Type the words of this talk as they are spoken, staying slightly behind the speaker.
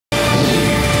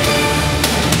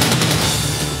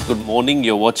good morning.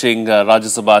 You're watching Rajya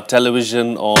Sabha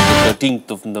television on the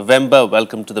 13th of November.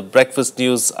 Welcome to the Breakfast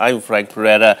News. I'm Frank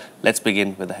Pereira. Let's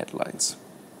begin with the headlines.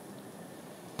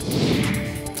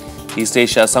 East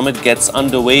Asia Summit gets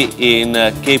underway in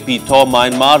KP Tor,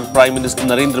 Myanmar. Prime Minister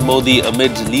Narendra Modi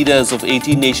amid leaders of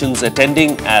 18 nations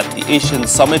attending at the Asian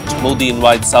Summit. Modi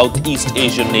invites Southeast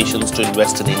Asian nations to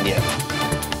invest in India.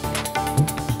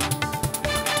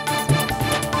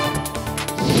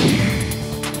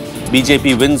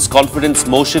 BJP wins confidence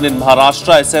motion in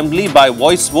Maharashtra Assembly by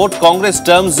voice vote. Congress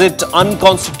terms it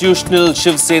unconstitutional.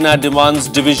 Shiv Sena demands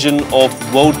division of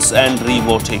votes and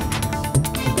re-voting.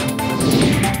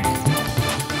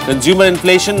 Consumer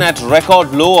inflation at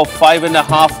record low of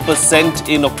 5.5%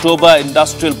 in October.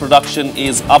 Industrial production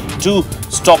is up too.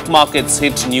 Stock markets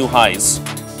hit new highs.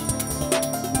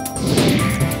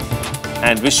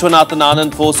 And Vishwanathan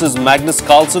Anand forces Magnus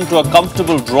Carlsen to a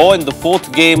comfortable draw in the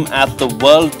fourth game at the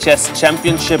World Chess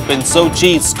Championship in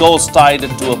Sochi. Scores tied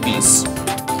at 2 apiece.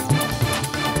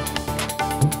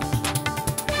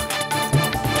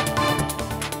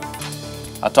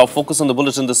 Our top focus on the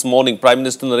bulletin this morning. Prime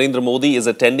Minister Narendra Modi is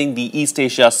attending the East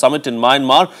Asia Summit in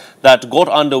Myanmar that got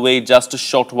underway just a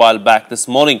short while back this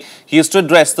morning. He is to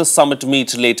address the summit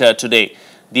meet later today.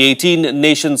 The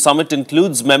 18-nation summit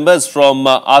includes members from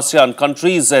ASEAN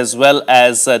countries as well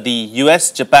as the US,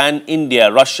 Japan,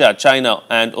 India, Russia, China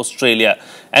and Australia.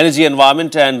 Energy,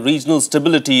 environment and regional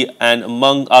stability are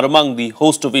among the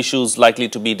host of issues likely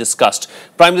to be discussed.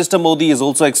 Prime Minister Modi is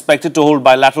also expected to hold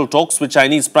bilateral talks with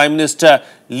Chinese Prime Minister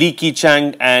Li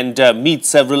Keqiang and meet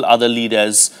several other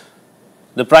leaders.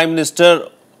 The Prime Minister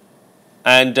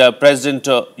and US President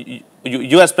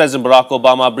Barack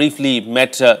Obama briefly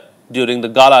met during the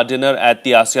gala dinner at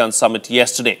the ASEAN summit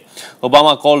yesterday.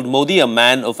 Obama called Modi a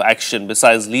man of action.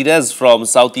 Besides leaders from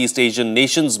Southeast Asian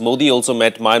nations, Modi also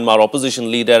met Myanmar opposition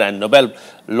leader and Nobel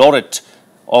laureate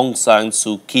Aung San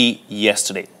Suu Kyi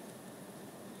yesterday.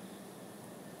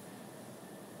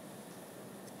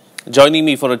 Joining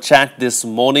me for a chat this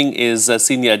morning is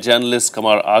senior journalist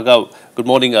Kamar Aga. Good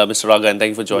morning, Mr. Aga, and thank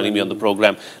you for joining me on the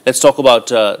program. Let's talk about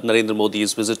Narendra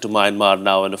Modi's visit to Myanmar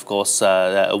now, and of course,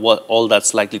 what all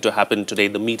that's likely to happen today.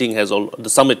 The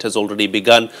summit has already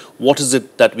begun. What is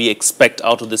it that we expect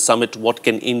out of this summit? What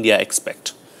can India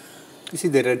expect? You see,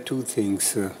 there are two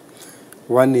things.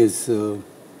 One is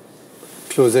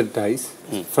closer ties,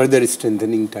 further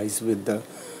strengthening ties with the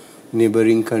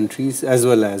neighboring countries as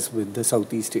well as with the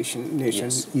Southeast Asian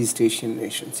nations, yes. East Asian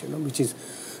nations, which is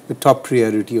the top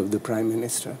priority of the Prime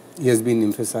Minister. He has been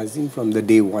emphasizing from the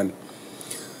day one.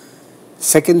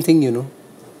 Second thing,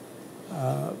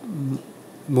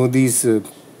 Modi's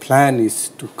plan is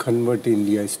to convert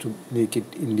India, is to make it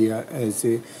India as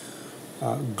a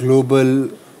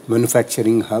global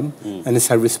manufacturing hub and a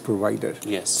service provider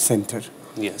center.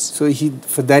 Yes. So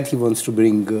for that he wants to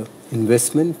bring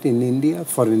investment in India,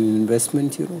 foreign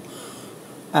investment,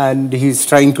 and he's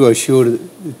trying to assure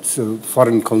its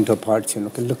foreign counterparts,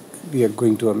 look, we are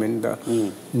going to amend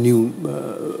the new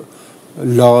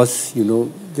laws,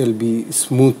 there'll be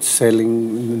smooth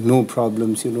sailing, no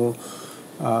problems,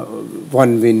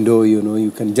 one window,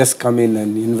 you can just come in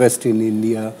and invest in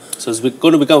India. So it's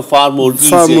going to become far more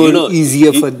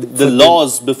easier. For the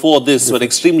laws before this were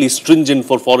extremely stringent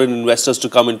for foreign investors to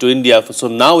come into India. So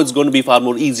now it's going to be far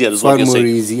more easier, is what you're saying. Far more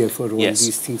easier for all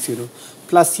these things,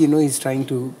 Plus, he's trying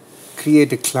to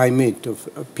create a climate of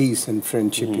peace and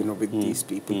friendship, with these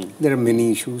people. There are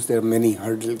many issues, there are many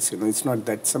hurdles, it's not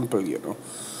that simple,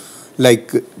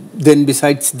 Like, then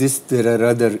besides this, there are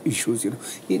other issues,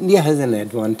 India has an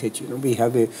advantage, we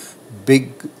have a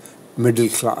big middle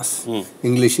class,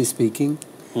 English speaking,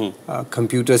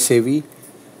 computer savvy.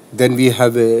 Then we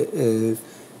have a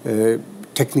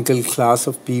technical class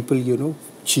of people,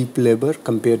 cheap labor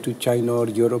compared to China or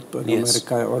Europe or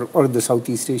America or the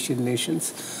Southeast Asian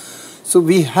nations. So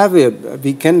we have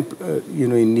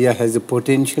India has a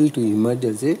potential to emerge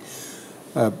as a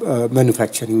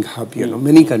manufacturing hub,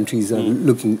 many countries are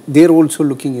looking, they're also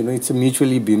looking, it's a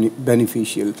mutually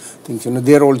beneficial thing,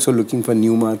 they're also looking for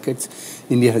new markets.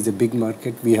 India has a big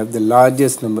market, we have the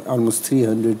largest number, almost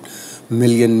 300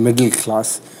 million middle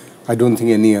class. I don't think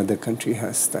any other country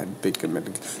has that big a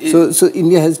middle class. So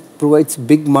India provides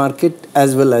big market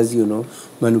as well as,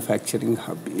 manufacturing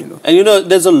hub, And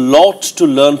there's a lot to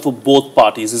learn for both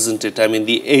parties, isn't it? I mean,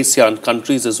 the ASEAN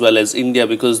countries as well as India,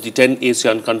 because the 10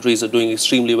 ASEAN countries are doing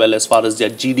extremely well as far as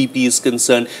their GDP is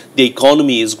concerned. The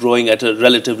economy is growing at a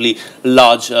relatively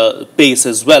large pace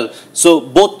as well. So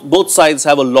both sides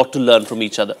have a lot to learn from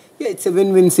each other. Yeah, it's a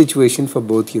win-win situation for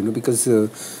both, because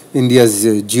India's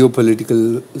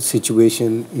geopolitical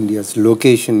situation, India's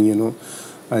location,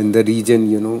 in the region,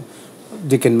 you know.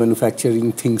 They can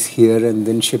manufacturing things here and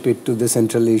then ship it to the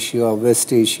Central Asia or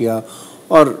West Asia,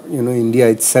 or, you know, India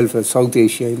itself or South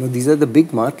Asia. You know, these are the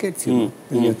big markets, you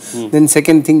know. Then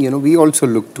second thing, you know, we also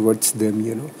look towards them,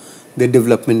 you know, their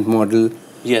development model,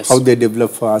 how they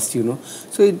develop fast, you know.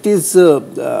 So it is,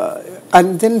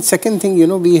 and then second thing, you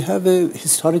know, we have a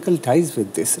historical ties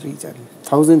with this region,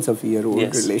 thousands of year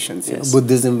old relations. You know.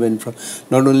 Buddhism went from,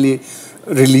 not only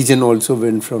religion also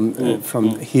went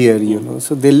from here, you know.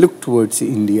 So they look towards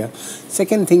India.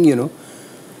 Second thing, you know,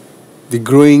 the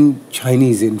growing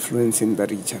Chinese influence in the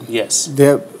region.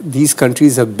 These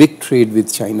countries have big trade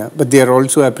with China, but they are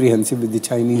also apprehensive with the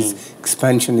Chinese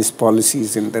expansionist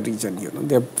policies in the region, you know.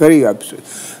 They are very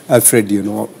afraid, you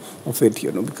know, of it,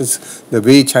 you know, because the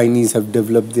way Chinese have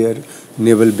developed their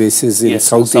naval bases in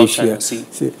South Asia.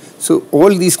 So all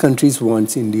these countries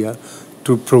want India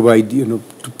to provide, you know,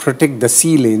 to protect the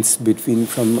sea lanes between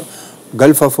from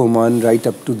Gulf of Oman right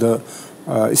up to the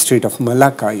Strait of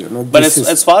Malacca, you know. But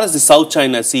as far as the South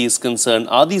China Sea is concerned,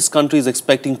 are these countries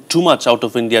expecting too much out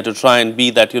of India to try and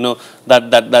be that, you know,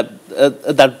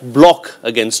 that block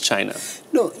against China?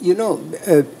 No, you know,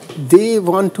 they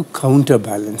want to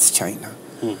counterbalance China.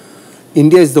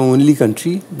 India is the only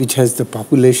country which has the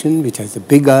population, which has a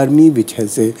big army, which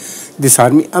has this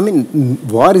army. I mean,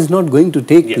 war is not going to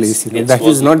take place. You know, that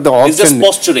is not the option. It's just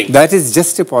posturing. That is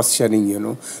just a posturing. You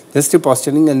know, just a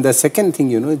posturing. And the second thing,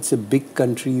 you know, it's a big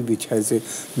country which has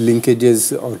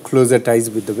linkages or closer ties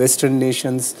with the Western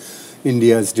nations.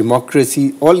 India's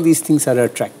democracy. All these things are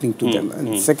attracting to them.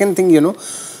 And second thing, you know,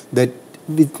 that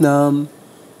Vietnam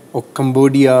or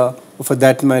Cambodia, or for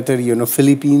that matter, you know,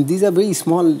 Philippines, these are very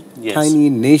small, tiny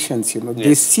nations, you know.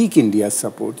 They seek India's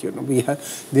support, you know.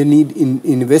 They need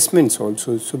investments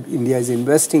also, so India is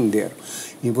investing there.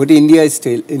 What India is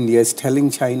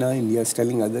telling China, India is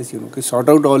telling others, you know, to sort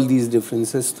out all these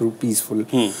differences through peaceful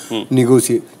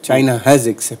negotiation. China has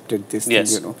accepted this thing,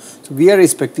 you know. So we are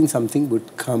expecting something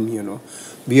would come, you know.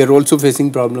 We are also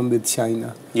facing problem with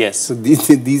China. So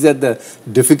these are the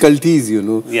difficulties, you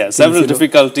know. Several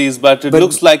difficulties, but it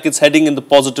looks like it's heading in the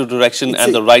positive direction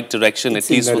and the right direction, at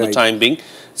least for the time being.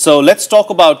 So let's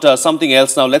talk about something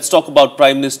else now. Let's talk about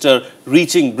Prime Minister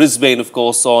reaching Brisbane, of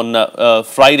course, on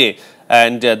Friday.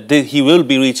 And he will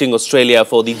be reaching Australia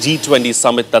for the G20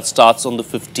 summit that starts on the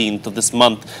 15th of this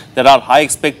month. There are high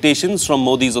expectations from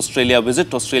Modi's Australia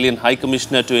visit. Australian High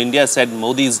Commissioner to India said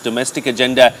Modi's domestic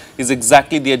agenda is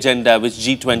exactly the agenda which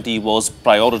G20 was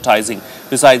prioritizing.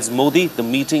 Besides Modi, the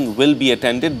meeting will be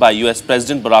attended by US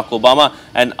President Barack Obama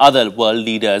and other world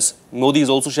leaders. Modi is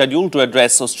also scheduled to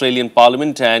address Australian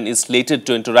Parliament and is slated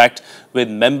to interact with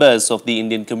members of the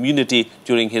Indian community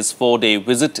during his 4-day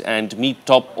visit and meet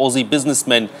top Aussie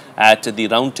businessmen at the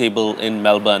Roundtable in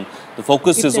Melbourne. The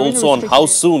focus is also on how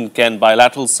soon can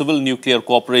bilateral civil nuclear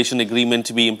cooperation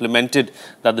agreement be implemented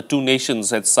that the two nations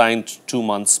had signed 2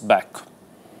 months back.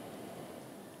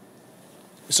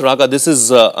 Mr. Raga, this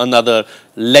is another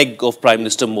leg of Prime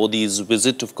Minister Modi's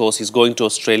visit. Of course, he's going to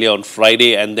Australia on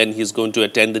Friday and then he's going to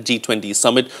attend the G20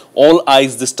 summit. All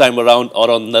eyes this time around are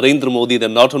on Narendra Modi, they're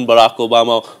not on Barack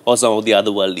Obama or some of the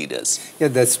other world leaders. Yeah,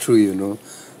 that's true, you know.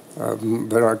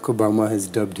 Barack Obama has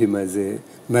dubbed him as a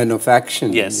man of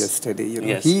action yesterday. You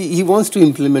know. He wants to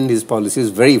implement his policies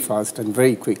very fast and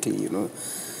very quickly, you know.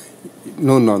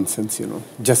 No nonsense, you know.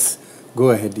 Just go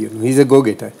ahead, you know. He's a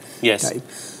go-getter type.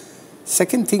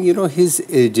 Second thing, you know, his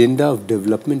agenda of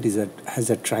development has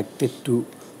attracted to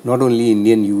not only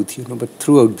Indian youth, you know, but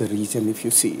throughout the region, if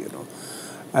you see, you know,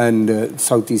 and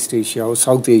Southeast Asia or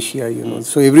South Asia, you know.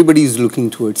 So everybody is looking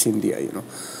towards India, you know.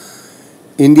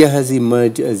 India has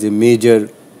emerged as a major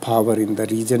power in the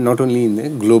region, not only in the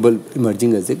global,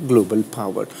 emerging as a global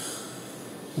power.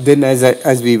 Then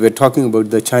as we were talking about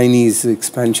the Chinese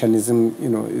expansionism, you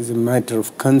know, is a matter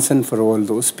of concern for all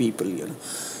those people, you know.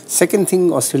 Second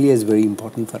thing, Australia is very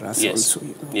important for us also,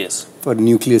 you know, for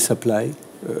nuclear supply,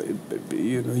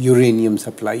 you know, uranium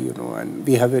supply, you know, and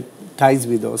we have ties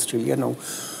with Australia now.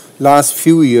 Last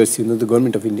few years, you know, the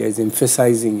government of India is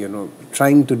emphasizing, you know,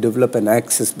 trying to develop an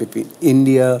axis between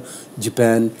India,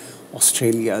 Japan,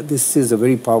 Australia. This is a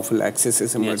very powerful axis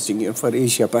is emerging, you know, for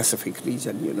Asia-Pacific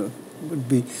region, you know, would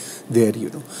be there, you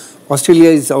know. Australia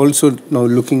is also now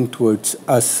looking towards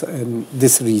us and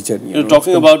this region. You know,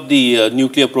 talking about the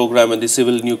nuclear program and the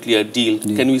civil nuclear deal,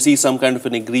 can we see some kind of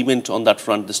an agreement on that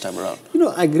front this time around? You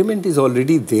know, agreement is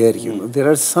already there, you know. There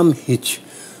are some hitch.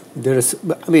 There is,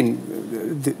 I mean,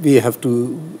 we have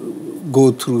to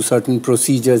go through certain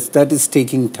procedures. That is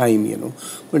taking time,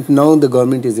 But now the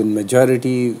government is in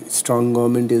majority, strong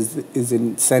government is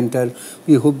in center.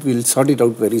 We hope we'll sort it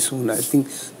out very soon. I think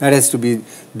that has to be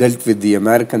dealt with the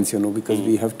Americans, because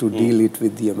we have to deal it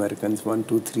with the Americans. 1,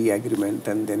 2, 3 agreement,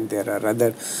 and then there are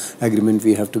other agreements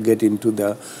we have to get into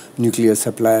the nuclear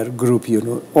supplier group,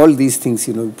 All these things,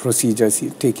 procedures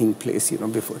taking place,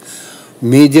 before.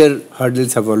 Major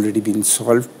hurdles have already been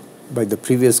solved by the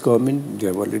previous government. They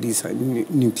have already signed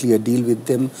a nuclear deal with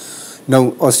them.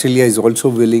 Now Australia is also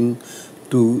willing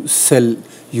to sell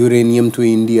uranium to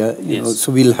India,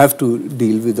 so we'll have to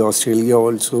deal with Australia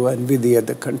also and with the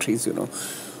other countries,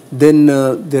 Then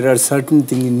there are certain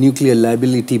things in nuclear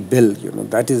liability bill,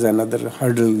 that is another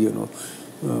hurdle,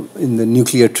 in the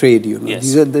nuclear trade, Yes.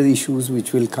 These are the issues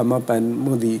which will come up,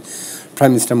 and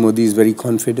Prime Minister Modi is very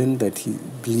confident that he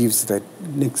believes that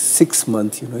next 6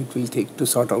 months, it will take to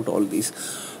sort out all these.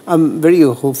 I'm very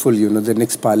hopeful, the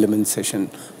next parliament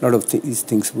session, a lot of these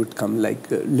things would come, like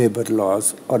labor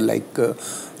laws or like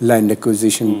land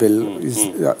acquisition bill is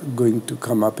going to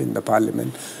come up in the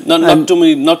parliament. Not too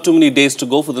many days to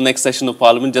go for the next session of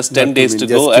parliament, just 10 days to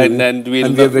go, and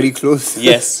we're very close.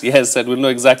 Yes, and we'll know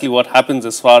exactly what happens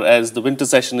as far as the winter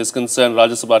session is concerned.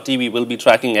 Rajya Sabha TV will be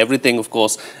tracking everything, of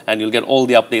course, and you'll get all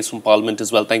the updates from parliament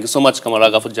as well. Thank you so much,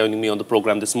 Kamaraga, for joining me on the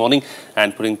program this morning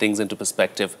and putting things into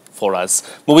perspective for us.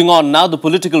 Moving on now, the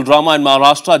political drama in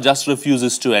Maharashtra just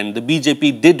refuses to end. The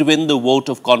BJP did win the vote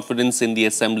of confidence in the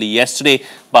assembly yesterday,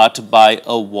 but by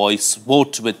a voice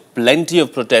vote, with plenty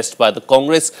of protest by the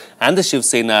Congress and the Shiv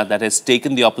Sena that has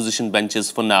taken the opposition benches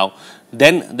for now.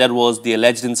 Then there was the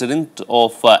alleged incident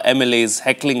of MLAs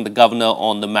heckling the governor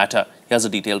on the matter. Here's a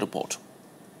detailed report.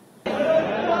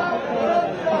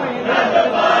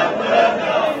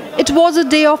 It was a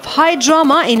day of high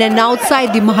drama in and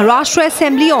outside the Maharashtra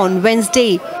Assembly on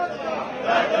Wednesday.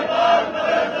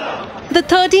 The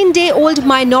 13-day-old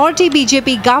minority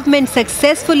BJP government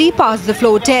successfully passed the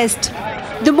floor test.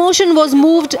 The motion was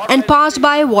moved and passed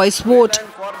by a voice vote.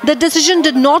 The decision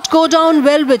did not go down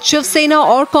well with Shiv Sena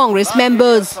or Congress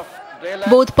members.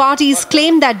 Both parties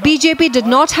claimed that BJP did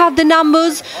not have the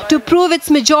numbers to prove its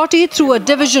majority through a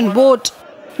division vote.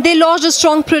 They lodged a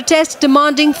strong protest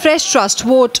demanding fresh trust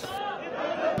vote.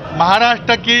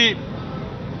 Maharashtra की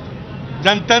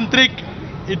जनतांत्रिक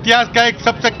इतिहास का एक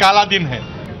सबसे काला दिन है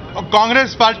और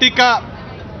कांग्रेस पार्टी का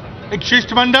एक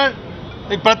शिष्टमंडल,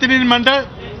 एक प्रतिनिधि मंडल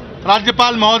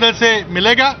राज्यपाल महोदय से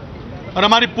मिलेगा और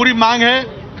हमारी पूरी मांग है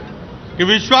कि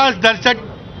विश्वास दर्शक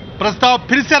प्रस्ताव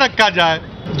फिर से रखा जाए।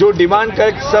 जो डिमांड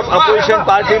कर सब अपोजिशन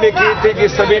पार्टी ने की थी कि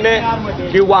सभी ने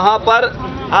कि वहां पर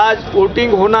आज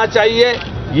वोटिंग होना चाहिए,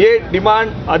 ये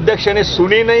डिमांड अध्यक्ष ने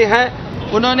सुनी नहीं है।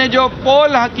 उन्होंने जो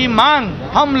पोल की मांग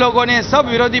हम लोगों ने सब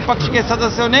विरोधी पक्ष के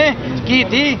सदस्यों ने की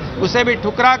थी, उसे भी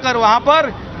ठुकराकर वहां पर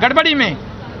गड़बड़ी में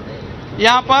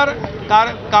यहां पर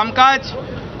कामकाज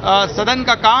सदन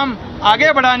का काम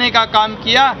आगे बढ़ाने का काम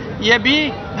किया। ये भी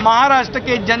महाराष्ट्र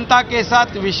के जनता के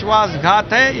साथ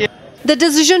विश्वासघात है। The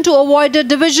decision to avoid a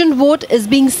division vote is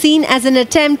being seen as an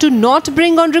attempt to not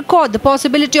bring on record the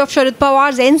possibility of Sharad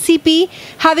Pawar's NCP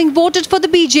having voted for the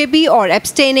BJP or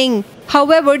abstaining.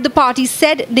 However, the party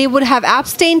said they would have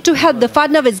abstained to help the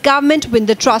Fadnavis government win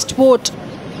the trust vote.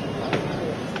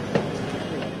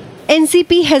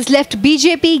 NCP has left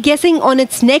BJP guessing on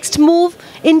its next move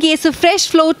in case a fresh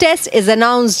floor test is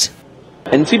announced.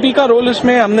 NCP का role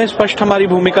इसमें हमने स्पष्ट हमारी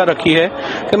भूमिका रखी है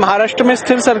कि महाराष्ट्र में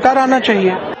स्थिर सरकार आना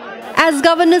चाहिए। As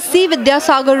Governor C.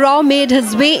 Vidyasagar Rao made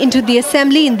his way into the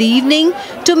assembly in the evening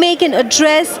to make an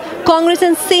address, Congress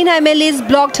and Sena MLAs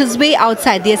blocked his way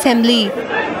outside the assembly.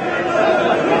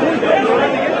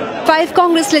 5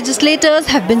 Congress legislators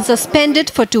have been suspended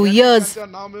for 2 years.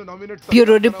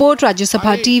 Bureau Report, Rajya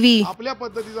Sabha TV.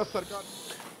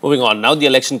 Moving on now, the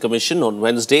Election Commission on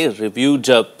Wednesday reviewed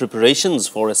preparations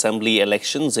for assembly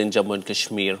elections in Jammu and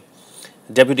Kashmir.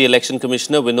 Deputy Election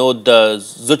Commissioner Vinod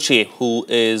Zuche, who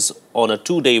is on a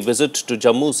 2-day visit to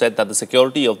Jammu, said that the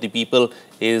security of the people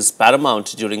is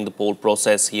paramount during the poll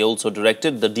process. He also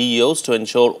directed the DEOs to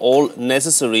ensure all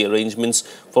necessary arrangements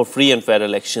for free and fair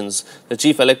elections. The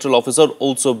Chief Electoral Officer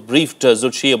also briefed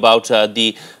Zuche about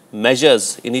the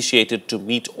measures initiated to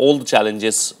meet all the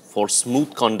challenges for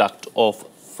smooth conduct of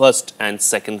first and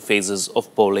second phases of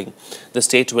polling. The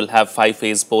state will have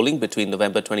 5-phase polling between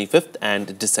November 25th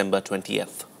and December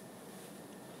 20th.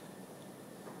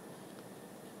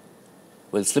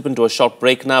 We'll slip into a short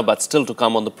break now, but still to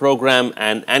come on the program,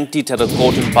 an anti-terror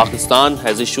court in Pakistan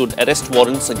has issued arrest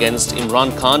warrants against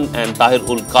Imran Khan and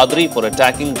Tahir-ul-Qadri for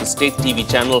attacking the state TV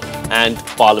channel and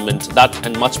parliament. That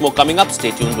and much more coming up.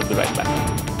 Stay tuned. We'll be right back.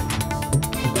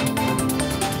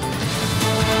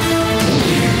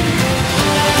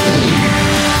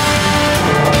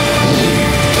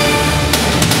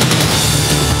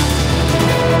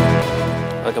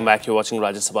 Welcome back. You're watching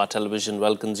Rajya Sabha television.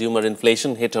 Well, consumer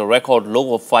inflation hit a record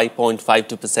low of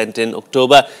 5.52% in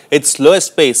October, its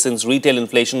lowest pace since retail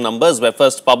inflation numbers were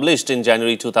first published in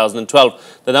January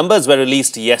 2012. The numbers were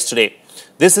released yesterday.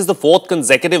 This is the fourth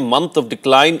consecutive month of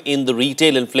decline in the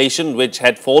retail inflation, which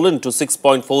had fallen to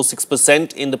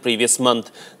 6.46% in the previous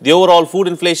month. The overall food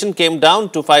inflation came down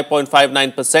to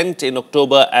 5.59% in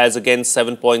October as against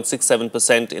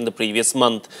 7.67% in the previous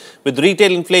month. With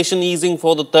retail inflation easing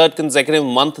for the third consecutive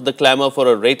month, the clamour for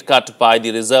a rate cut by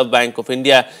the Reserve Bank of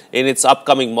India in its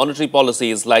upcoming monetary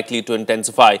policy is likely to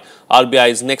intensify.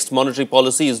 RBI's next monetary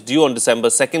policy is due on December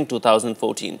 2nd,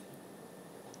 2014.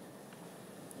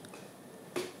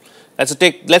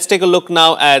 Let's take a look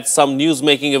now at some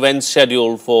news-making events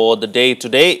scheduled for the day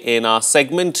today in our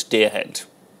segment Day Ahead.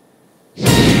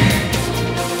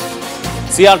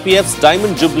 CRPF's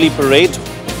Diamond Jubilee Parade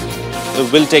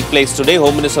will take place today.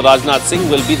 Home Minister Rajnath Singh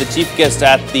will be the chief guest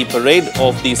at the parade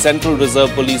of the Central Reserve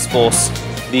Police Force.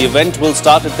 The event will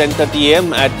start at 10:30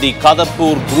 am at the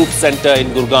Kadarpur Group Centre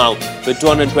in Gurgaon. With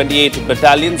 228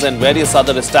 battalions and various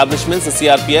other establishments, the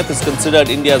CRPF is considered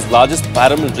India's largest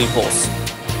paramilitary force.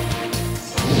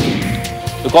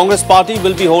 The Congress party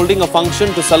will be holding a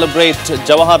function to celebrate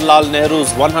Jawaharlal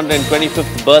Nehru's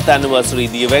 125th birth anniversary.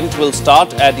 The event will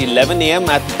start at 11 am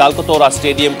at the Talkatoora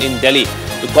Stadium in Delhi.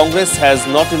 The Congress has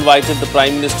not invited the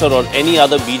Prime Minister or any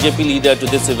other BJP leader to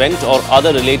this event or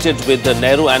other related with the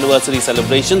Nehru anniversary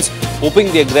celebrations,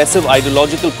 hoping the aggressive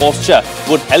ideological posture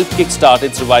would help kickstart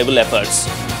its revival efforts.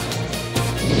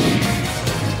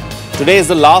 Today is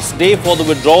the last day for the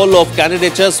withdrawal of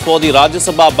candidatures for the Rajya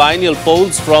Sabha biennial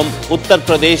polls from Uttar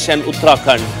Pradesh and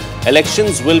Uttarakhand.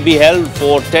 Elections will be held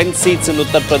for 10 seats in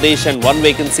Uttar Pradesh and 1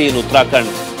 vacancy in Uttarakhand.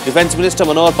 Defence Minister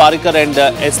Manohar Parrikar and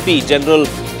SP General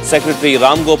Secretary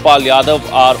Ram Gopal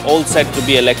Yadav are all set to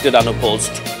be elected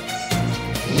unopposed.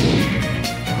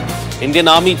 Indian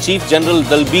Army Chief General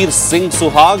Dalbir Singh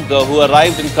Suhag, who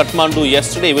arrived in Kathmandu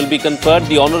yesterday, will be conferred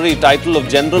the honorary title of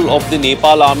General of the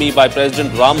Nepal Army by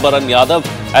President Ram Baran Yadav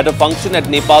at a function at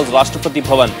Nepal's Rashtrapati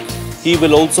Bhavan. He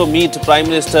will also meet Prime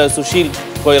Minister Sushil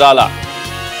Koirala.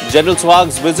 General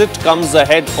Suhag's visit comes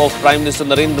ahead of Prime Minister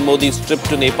Narendra Modi's trip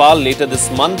to Nepal later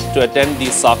this month to attend the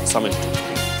SAARC summit.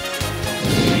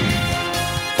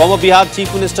 Former Bihar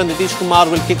Chief Minister Nitish Kumar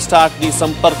will kickstart the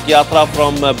Sampark Yatra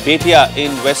from Betia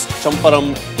in West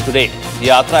Champaram today. The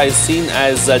Yatra is seen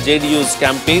as JDU's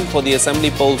campaign for the assembly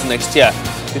polls next year.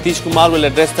 Nitish Kumar will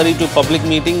address 32 public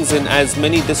meetings in as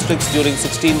many districts during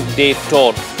 16-day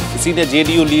tour. The senior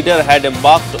JDU leader had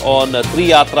embarked on 3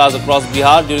 Yatras across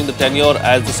Bihar during the tenure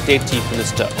as the state Chief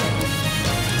Minister.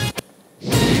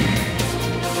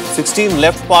 16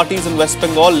 left parties in West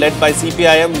Bengal led by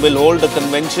CPIM will hold a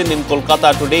convention in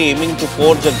Kolkata today aiming to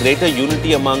forge a greater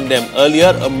unity among them.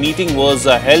 Earlier, a meeting was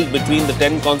held between the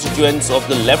 10 constituents of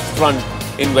the left front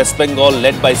in West Bengal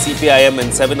led by CPIM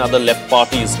and 7 other left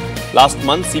parties. Last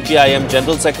month, CPIM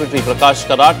General Secretary Prakash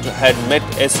Karat had met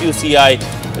SUCI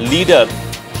leader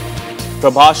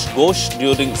Prabhash Ghosh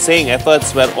during saying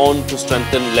efforts were on to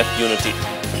strengthen left unity.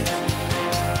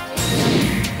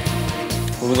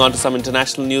 Moving on to some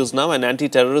international news now, an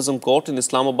anti-terrorism court in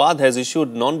Islamabad has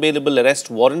issued non-bailable arrest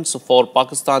warrants for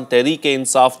Pakistan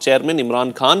Tehreek-e-Insaf chairman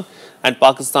Imran Khan and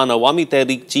Pakistan Awami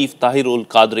Tehreek chief Tahir ul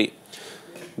Qadri.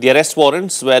 The arrest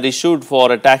warrants were issued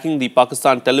for attacking the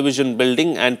Pakistan television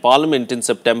building and parliament in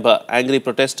September. Angry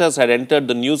protesters had entered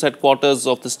the news headquarters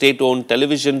of the state-owned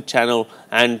television channel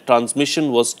and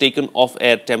transmission was taken off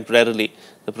air temporarily.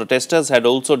 The protesters had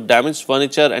also damaged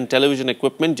furniture and television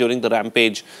equipment during the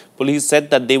rampage. Police said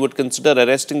that they would consider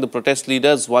arresting the protest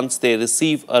leaders once they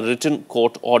receive a written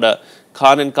court order.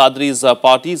 Khan and Qadri's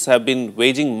parties have been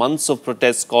waging months of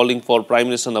protests calling for Prime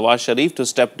Minister Nawaz Sharif to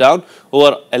step down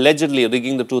over allegedly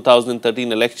rigging the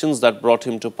 2013 elections that brought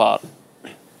him to power.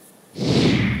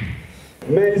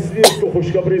 मैं इसलिए इसको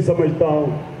खुशखबरी समझता हूं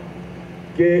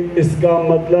कि इसका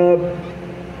मतलब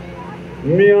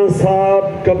मियां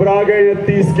साहब घबरा गए हैं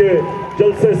 30 के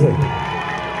जलसे से,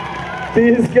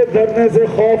 30 के धरने से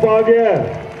खौफ आ गया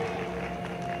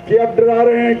कि अब डरा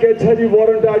रहे हैं कि अच्छा जी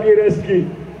वारंट आ गई अरेस्ट की।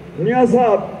 मियां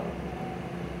साहब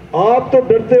आप तो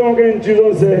डरते होंगे इन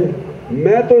चीजों से,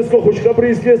 मैं तो इसको खुशखबरी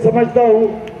इसलिए समझता हूं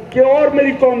कि और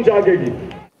मेरी कौम जागेगी।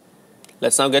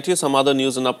 Let's now get you some other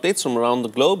news and updates from around the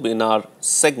globe in our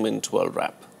segment World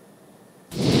Wrap.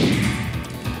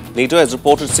 NATO has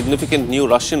reported significant new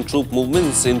Russian troop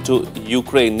movements into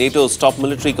Ukraine. NATO's top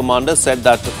military commander said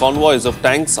that convoys of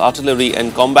tanks, artillery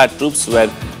and combat troops were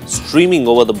streaming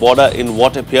over the border in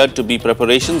what appeared to be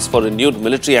preparations for renewed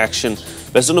military action.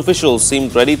 Western officials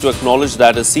seemed ready to acknowledge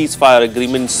that a ceasefire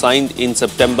agreement signed in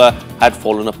September had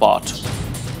fallen apart.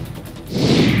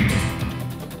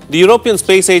 The European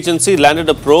Space Agency landed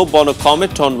a probe on a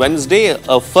comet on Wednesday,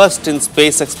 a first in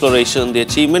space exploration. The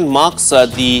achievement marks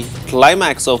the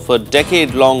climax of a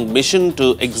decade-long mission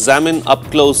to examine up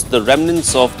close the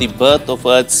remnants of the birth of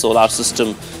Earth's solar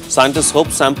system. Scientists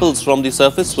hope samples from the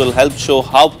surface will help show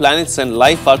how planets and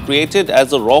life are created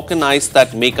as the rock and ice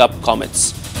that make up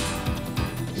comets.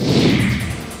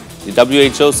 The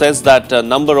WHO says that the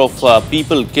number of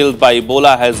people killed by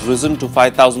Ebola has risen to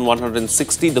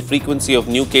 5,160. The frequency of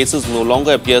new cases no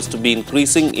longer appears to be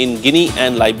increasing in Guinea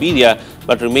and Liberia,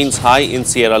 but remains high in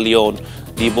Sierra Leone.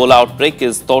 The Ebola outbreak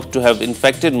is thought to have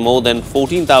infected more than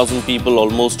 14,000 people,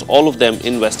 almost all of them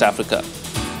in West Africa.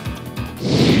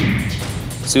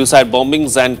 Suicide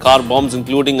bombings and car bombs,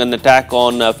 including an attack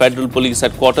on federal police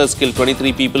headquarters, killed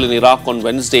 23 people in Iraq on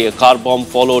Wednesday. A car bomb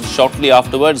followed shortly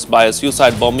afterwards by a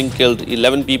suicide bombing killed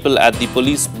 11 people at the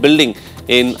police building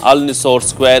in Al-Nisor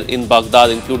Square in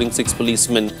Baghdad, including 6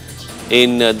 policemen.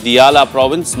 In Diyala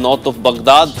province, north of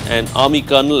Baghdad, an army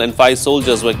colonel and 5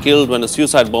 soldiers were killed when a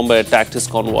suicide bomber attacked his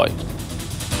convoy.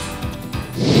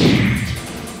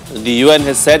 The UN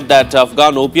has said that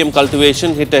Afghan opium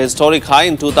cultivation hit a historic high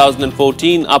in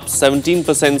 2014, up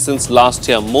 17% since last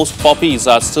year. Most poppies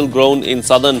are still grown in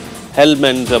southern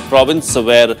Helmand province,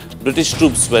 where British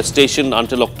troops were stationed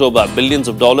until October. Billions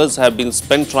of dollars have been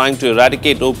spent trying to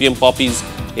eradicate opium poppies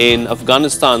in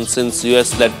Afghanistan since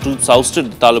US-led troops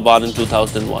ousted the Taliban in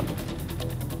 2001.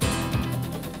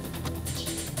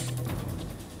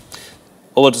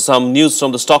 Over to some news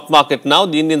from the stock market now.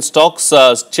 The Indian stocks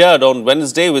cheered on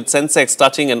Wednesday with Sensex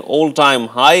touching an all-time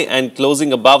high and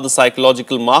closing above the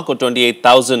psychological mark of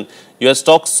 28,000. US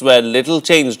stocks were little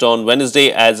changed on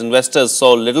Wednesday as investors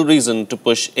saw little reason to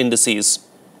push indices.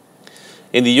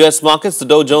 In the US markets, the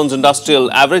Dow Jones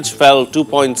Industrial Average fell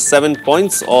 2.7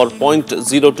 points or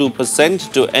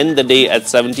 0.02% to end the day at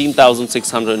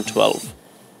 17,612.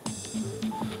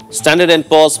 Standard &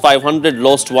 Poor's 500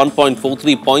 lost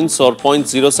 1.43 points or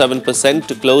 0.07%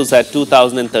 to close at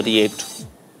 2,038.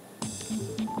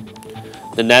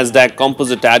 The Nasdaq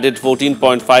Composite added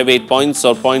 14.58 points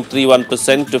or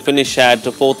 0.31% to finish at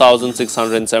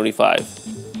 4,675.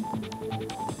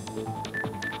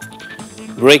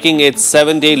 Breaking its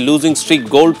 7-day losing streak,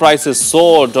 gold prices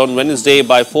soared on Wednesday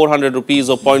by 400 rupees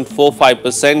or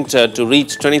 0.45% to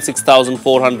reach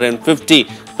 26,450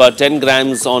 per 10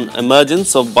 grams on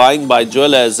emergence of buying by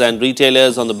jewelers and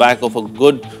retailers on the back of a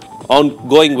good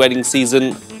ongoing wedding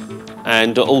season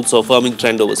and also firming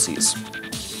trend overseas.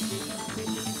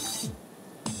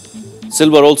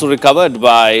 Silver also recovered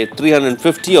by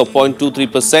 350 or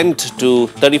 0.23% to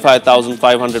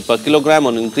 35,500 per kilogram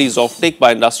on increased offtake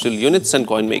by industrial units and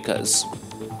coin makers.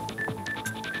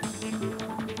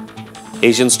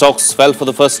 Asian stocks fell for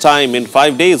the first time in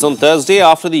 5 days on Thursday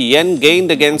after the yen gained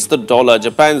against the dollar.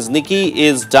 Japan's Nikkei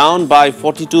is down by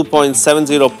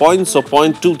 42.70 points or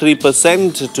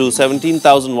 0.23% to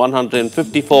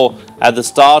 17,154 at the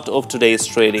start of today's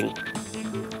trading.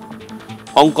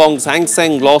 Hong Kong's Hang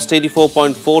Seng lost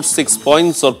 84.46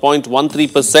 points or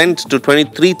 0.13% to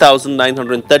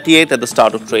 23,938 at the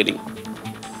start of trading.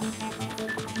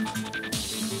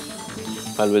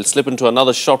 Well, we'll slip into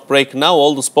another short break now.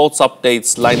 All the sports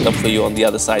updates lined up for you on the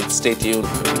other side. Stay tuned.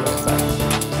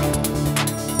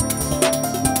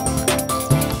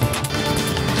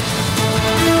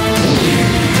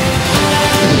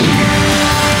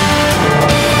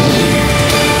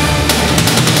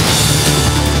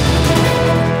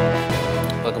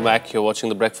 Back, you're watching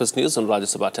the Breakfast News on Rajya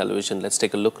Sabha television. Let's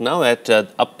take a look now at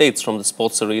updates from the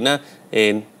sports arena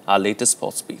in our latest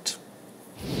sports beat.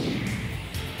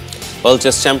 World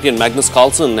Chess champion Magnus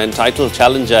Carlsen and title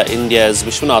challenger India's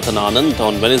Vishwanathan Anand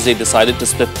on Wednesday decided to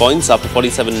split points after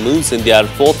 47 moves in their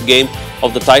 4th game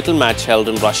of the title match held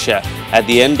in Russia. At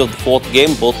the end of the 4th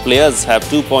game, both players have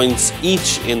 2 points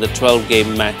each in the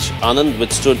 12-game match. Anand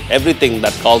withstood everything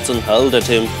that Carlsen hurled at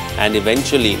him and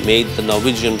eventually made the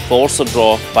Norwegian force a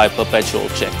draw by perpetual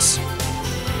checks.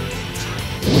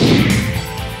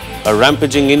 A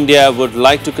rampaging India would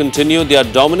like to continue their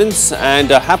dominance,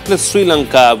 and a hapless Sri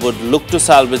Lanka would look to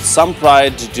salvage some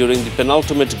pride during the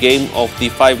penultimate game of the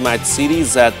 5-match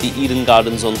series at the Eden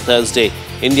Gardens on Thursday.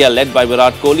 India, led by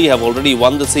Virat Kohli, have already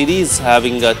won the series,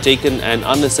 having taken an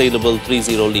unassailable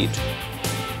 3-0 lead.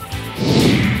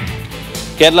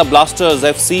 Kerala Blasters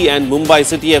FC and Mumbai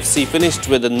City FC finished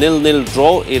with a 0-0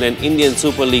 draw in an Indian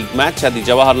Super League match at the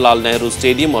Jawaharlal Nehru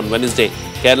Stadium on Wednesday.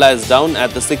 Kerala is down at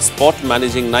the 6th spot,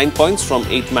 managing 9 points from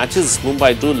 8 matches.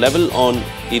 Mumbai drew level on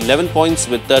 11 points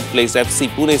with 3rd place FC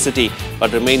Pune City,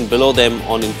 but remained below them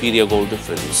on inferior goal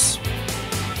difference.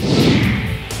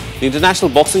 The International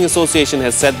Boxing Association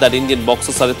has said that Indian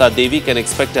boxer Sarita Devi can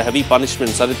expect a heavy punishment.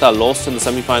 Sarita lost in the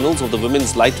semi-finals of the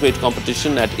women's lightweight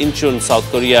competition at Incheon, South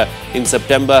Korea in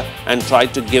September and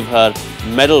tried to give her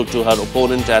medal to her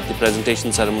opponent at the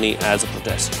presentation ceremony as a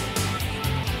protest.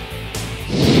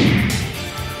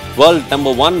 World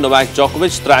number 1 Novak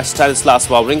Djokovic thrashed Stanislas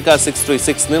Wawrinka 6-3,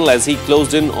 6-0 as he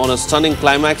closed in on a stunning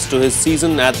climax to his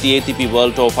season at the ATP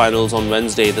World Tour Finals on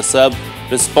Wednesday. The Serb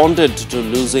responded to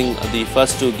losing the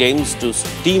first 2 games to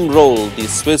steamroll the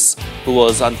Swiss, who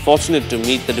was unfortunate to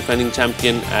meet the defending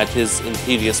champion at his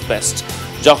imperious best.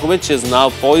 Djokovic is now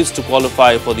poised to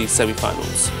qualify for the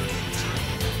semi-finals.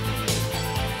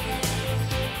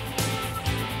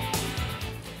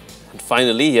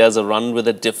 Finally, here's a run with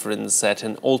a difference at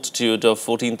an altitude of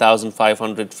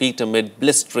 14,500 feet amid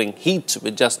blistering heat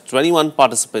with just 21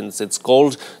 participants. It's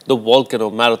called the Volcano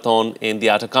Marathon in the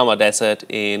Atacama Desert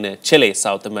in Chile,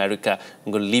 South America.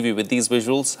 I'm going to leave you with these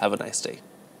visuals. Have a nice day.